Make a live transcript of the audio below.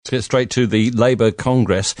Let's get straight to the Labour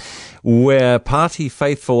Congress, where party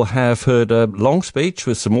faithful have heard a long speech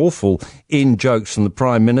with some awful in-jokes from the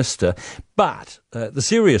Prime Minister. But the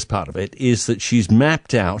serious part of it is that she's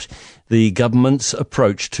mapped out the government's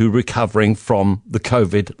approach to recovering from the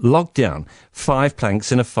COVID lockdown. 5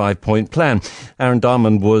 planks in a 5-point plan. Aaron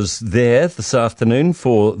Dahmen was there this afternoon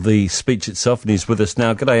for the speech itself, and he's with us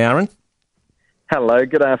now. G'day, Aaron. Hello,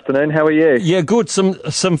 good afternoon. How are you? Yeah, good. Some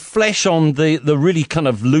flesh on the really kind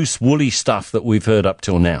of loose, woolly stuff that we've heard up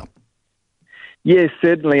till now. Yes,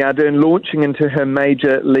 certainly. Ardern launching into her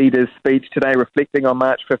major leaders' speech today, reflecting on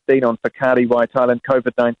March 15 on Whakaari, White Island,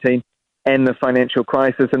 COVID-19 and the financial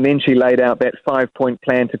crisis. And then she laid out that 5-point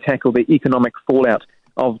plan to tackle the economic fallout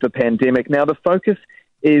of the pandemic. Now, the focus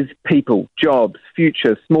is people, jobs,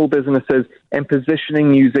 future, small businesses, and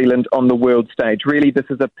positioning New Zealand on the world stage. Really, this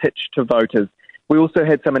is a pitch to voters. We also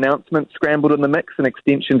had some announcements scrambled in the mix, an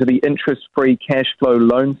extension to the interest-free cash flow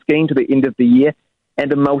loan scheme to the end of the year,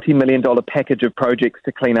 and a multi-million-dollar package of projects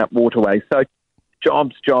to clean up waterways. So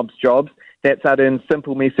jobs, jobs, jobs. That's Ardern's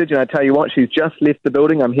simple message. And I tell you what, she's just left the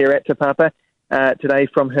building. I'm here at Te Papa today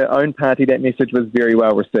from her own party. That message was very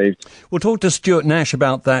well received. We'll talk to Stuart Nash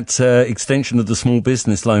about that extension of the small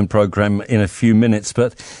business loan program in a few minutes.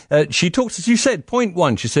 But she talks, as you said, point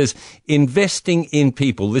one, she says, investing in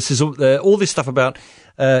people. This is all this stuff about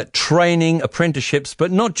training, apprenticeships,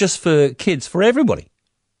 but not just for kids, for everybody.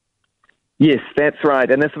 Yes, that's right.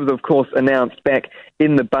 And this was, of course, announced back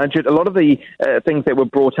in the budget. A lot of the things that were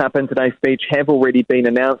brought up in today's speech have already been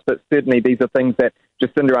announced, but certainly these are things that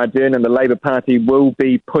Jacinda Ardern and the Labour Party will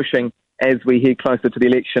be pushing as we head closer to the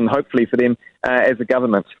election, hopefully for them as a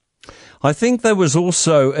government. I think there was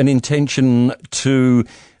also an intention to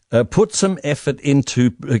put some effort into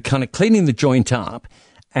kind of cleaning the joint up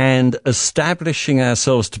and establishing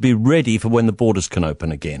ourselves to be ready for when the borders can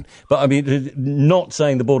open again. But, I mean, not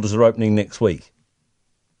saying the borders are opening next week.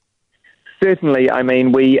 Certainly. I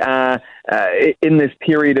mean, we are in this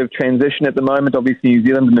period of transition at the moment. Obviously, New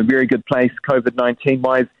Zealand in a very good place,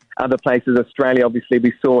 COVID-19-wise. Other places, Australia, obviously,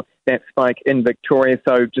 we saw that spike in Victoria.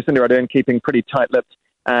 So Jacinda Ardern keeping pretty tight-lipped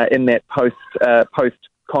in that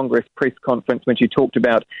post-Congress press conference when she talked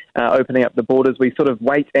about opening up the borders. We sort of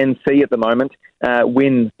wait and see at the moment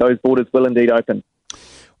when those borders will indeed open.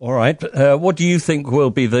 All right. What do you think will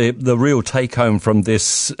be the real take-home from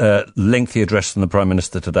this lengthy address from the Prime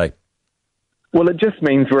Minister today? Well, it just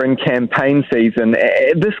means we're in campaign season.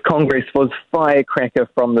 This Congress was firecracker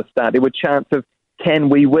from the start. There were chants of, can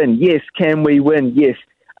we win? Yes, can we win? Yes.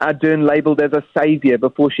 Ardern labelled as a saviour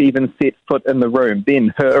before she even set foot in the room.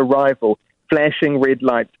 Then her arrival, flashing red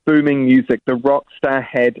lights, booming music, the rock star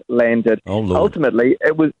had landed. Oh, Lord. Ultimately,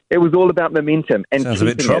 it was all about momentum. And sounds a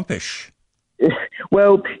bit Trumpish.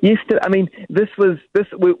 Well, yesterday, I mean,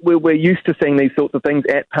 we're used to seeing these sorts of things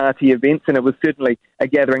at party events, and it was certainly a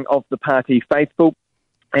gathering of the party faithful.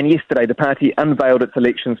 And yesterday, the party unveiled its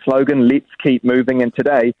election slogan, "Let's keep moving." And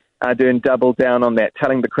today, Ardern doubled down on that,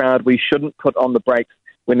 telling the crowd we shouldn't put on the brakes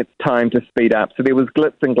when it's time to speed up. So there was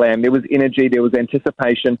glitz and glam, there was energy, there was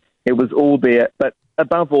anticipation, it was all there. But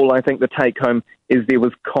above all, I think the take-home is there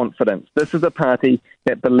was confidence. This is a party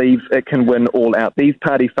that believes it can win all out. These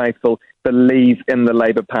party faithful believe in the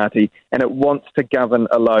Labour Party, and it wants to govern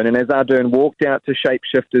alone. And as Ardern walked out to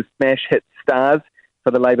Shapeshifters smash hit stars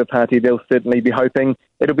for the Labour Party, they'll certainly be hoping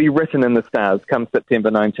it'll be written in the stars come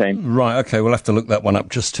September 19. Right, OK, we'll have to look that one up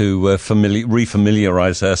just to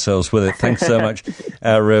refamiliarise ourselves with it. Thanks so much.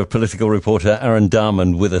 Our political reporter Aaron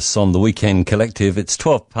Dahmen with us on the Weekend Collective. It's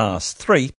 3:12.